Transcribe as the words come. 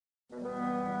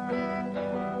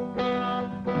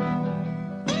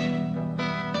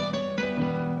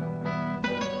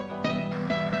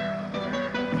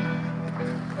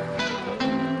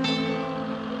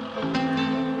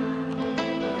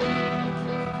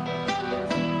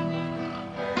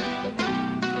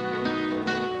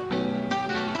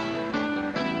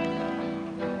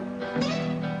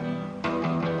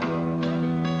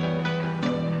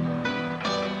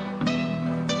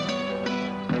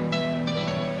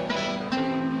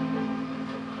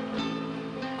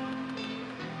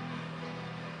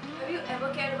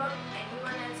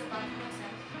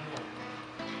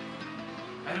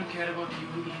care about you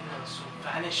either, so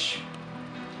vanish.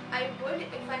 I would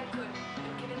if I could,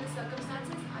 but given the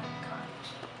circumstances, I can't.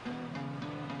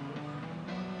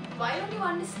 Why don't you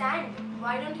understand?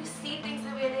 Why don't you see things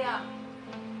the way they are?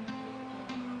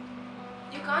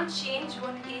 You can't change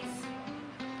what is.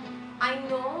 I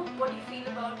know what you feel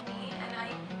about me and I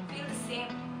feel the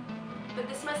same. But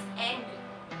this must end.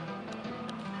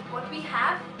 What we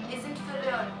have isn't for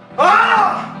real.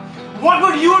 Ah! What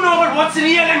would you know about what's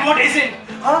real and what isn't?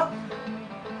 Huh?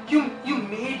 You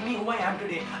made me who I am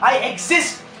today. I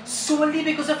exist solely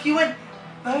because of you, and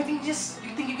now you think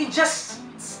you can just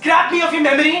scrap me of your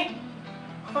memory?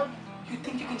 Huh? You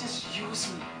think you can just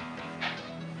use me?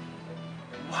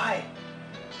 Why?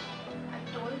 I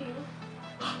told you.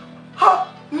 Huh?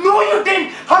 No, you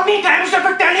didn't! How many times do I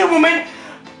have to tell you, woman?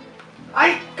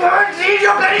 I can't read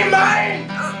your bloody mind!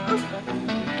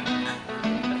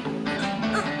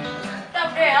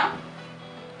 Tough day, huh?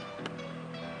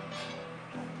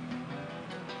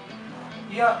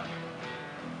 Yeah.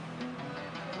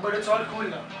 But it's all cool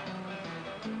now.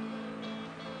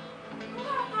 You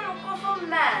have the look of a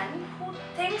man who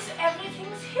thinks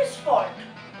everything's his fault.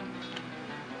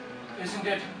 Isn't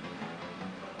it?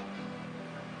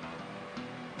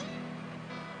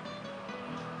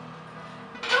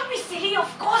 Don't be silly,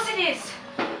 of course it is.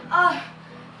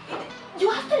 You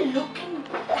have to look, and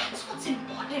that's what's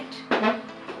important.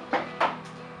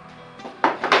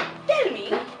 Tell me,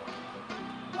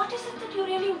 what is it that you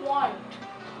really want?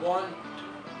 Want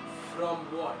from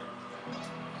what?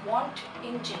 Want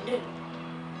in general.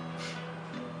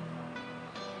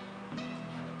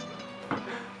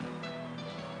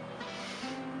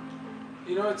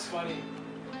 You know, it's funny.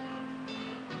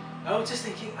 I was just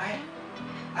thinking, I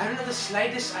don't have the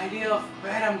slightest idea of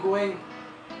where I'm going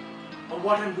or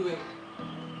what I'm doing.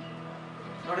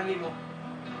 Not anymore.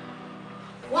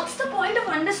 What's the point of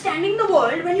understanding the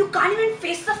world when you can't even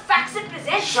face the facts it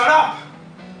presents? Shut up!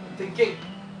 I'm thinking.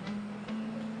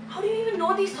 How do you even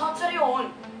know these thoughts are your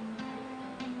own?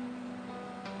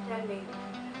 Tell me,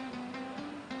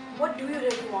 what do you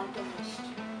really want the most?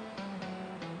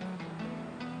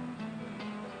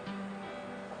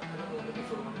 I don't know, maybe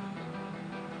for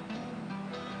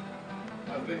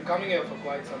I've been coming here for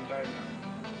quite some time now.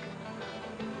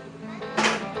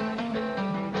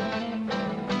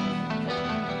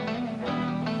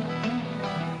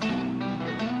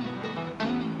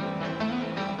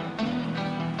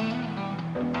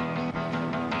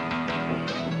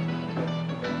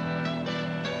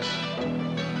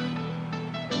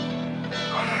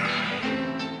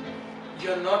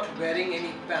 You're not wearing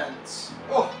any pants.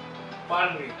 Oh,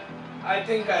 pardon me. I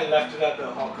think I left it at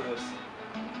the hawker's.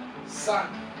 Son,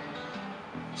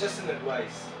 just an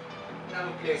advice.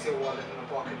 Never place your wallet in a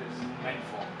pocket is meant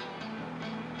for.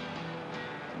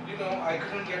 You know, I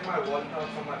couldn't get my wallet out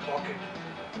from my pocket.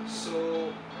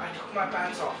 So I took my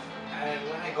pants off, and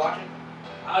when I got it,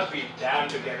 I'd be damned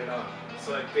to get it on.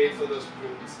 So I paid for those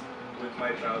brooms with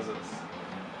my trousers.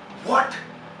 What?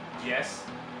 Yes,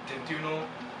 didn't you know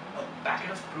a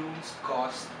packet of prunes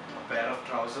cost a pair of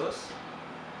trousers?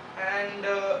 And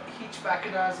each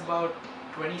packet has about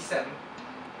 27,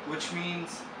 which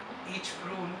means each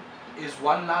prune is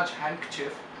one large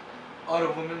handkerchief or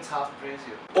a woman's half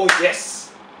brassiere. Oh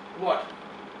yes! What?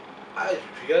 I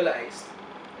realized.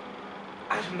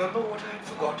 I remember what I had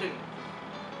forgotten.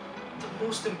 The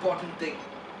most important thing.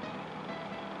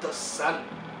 The sun.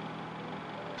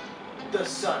 The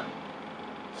sun.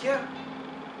 Yeah.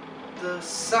 The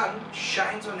sun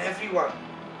shines on everyone.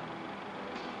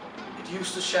 It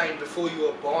used to shine before you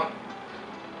were born.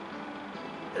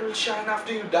 It will shine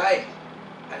after you die.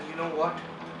 And you know what?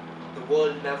 The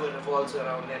world never revolves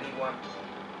around anyone.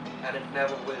 And it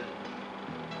never will.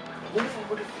 What if I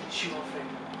would have finished you off right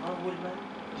now, huh, old man?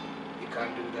 You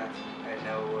can't do that. I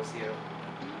never was here.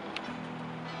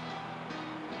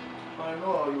 I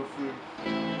know how you feel.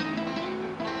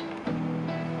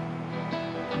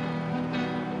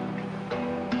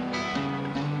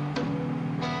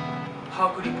 How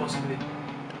could you possibly?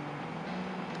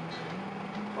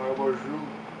 I was you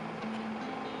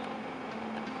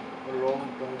a long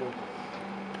time ago.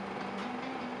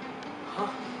 Huh?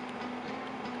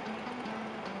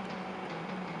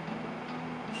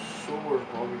 So was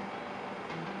Bobby.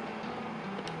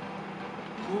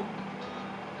 Who?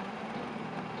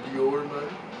 The old man.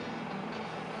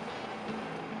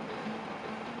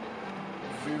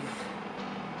 We've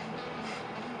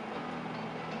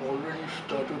already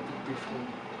started with this one.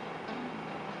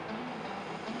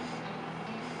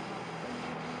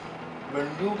 When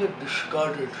you get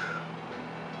discarded,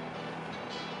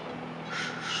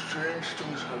 strange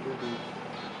things happen to you.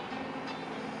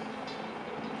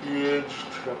 He aged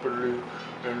rapidly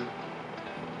and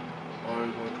I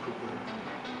got crippled.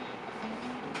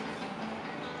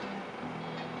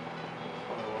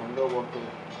 I wonder what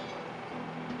will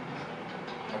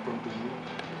happen to you.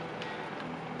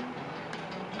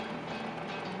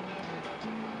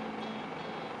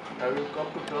 Have you come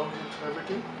to terms with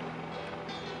everything?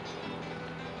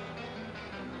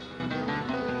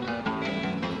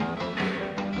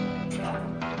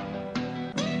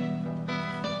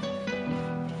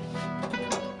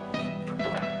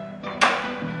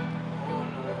 Oh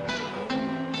no.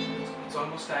 It's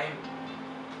almost time.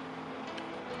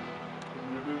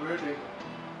 We'll be waiting.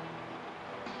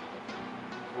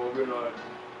 Bobby and I.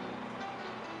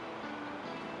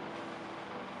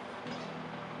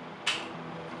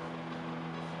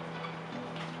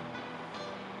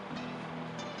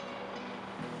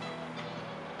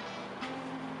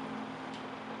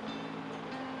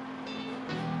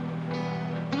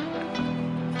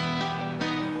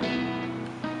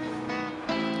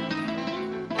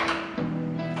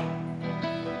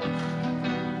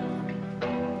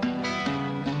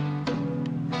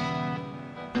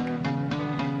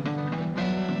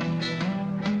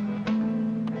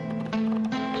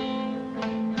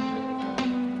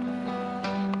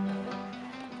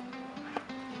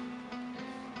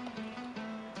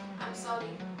 I'm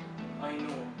sorry. I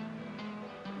know.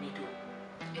 Me too.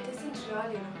 It isn't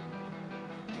real, you know.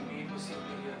 To me, it was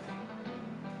simply a thing.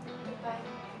 Goodbye.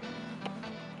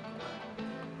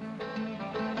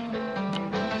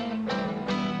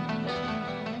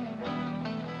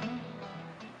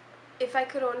 If I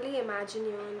could only imagine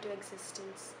you into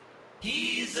existence.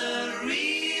 He's a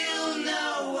real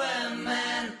nowhere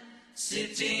man,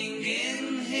 sitting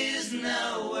in his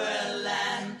nowhere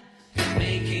land.